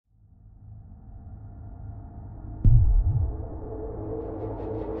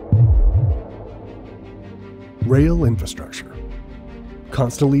Rail infrastructure.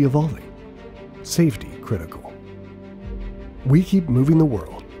 Constantly evolving. Safety critical. We keep moving the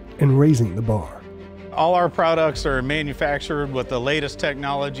world and raising the bar. All our products are manufactured with the latest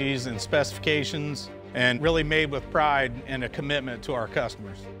technologies and specifications and really made with pride and a commitment to our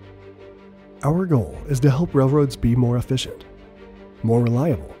customers. Our goal is to help railroads be more efficient, more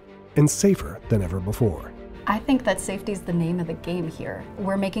reliable, and safer than ever before. I think that safety is the name of the game here.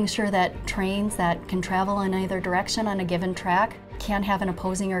 We're making sure that trains that can travel in either direction on a given track can't have an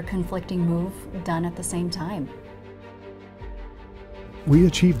opposing or conflicting move done at the same time. We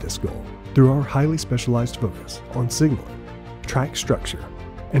achieve this goal through our highly specialized focus on signaling, track structure,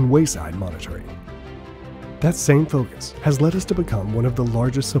 and wayside monitoring. That same focus has led us to become one of the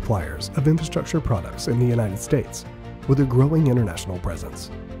largest suppliers of infrastructure products in the United States, with a growing international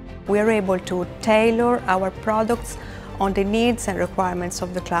presence. We are able to tailor our products on the needs and requirements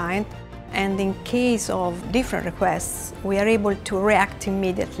of the client, and in case of different requests, we are able to react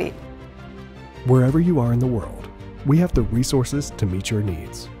immediately. Wherever you are in the world, we have the resources to meet your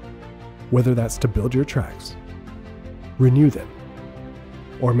needs. Whether that's to build your tracks, renew them,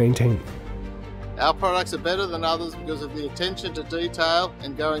 or maintain them. Our products are better than others because of the attention to detail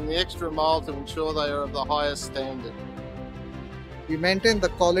and going the extra mile to ensure they are of the highest standard. We maintain the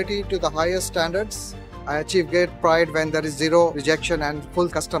quality to the highest standards. I achieve great pride when there is zero rejection and full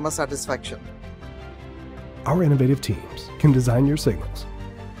customer satisfaction. Our innovative teams can design your signals,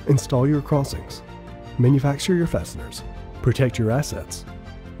 install your crossings, manufacture your fasteners, protect your assets,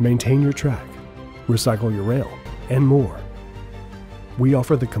 maintain your track, recycle your rail, and more. We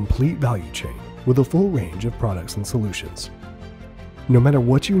offer the complete value chain with a full range of products and solutions. No matter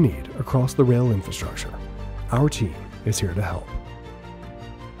what you need across the rail infrastructure, our team is here to help.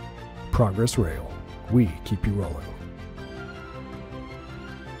 Progress Rail, we keep you rolling.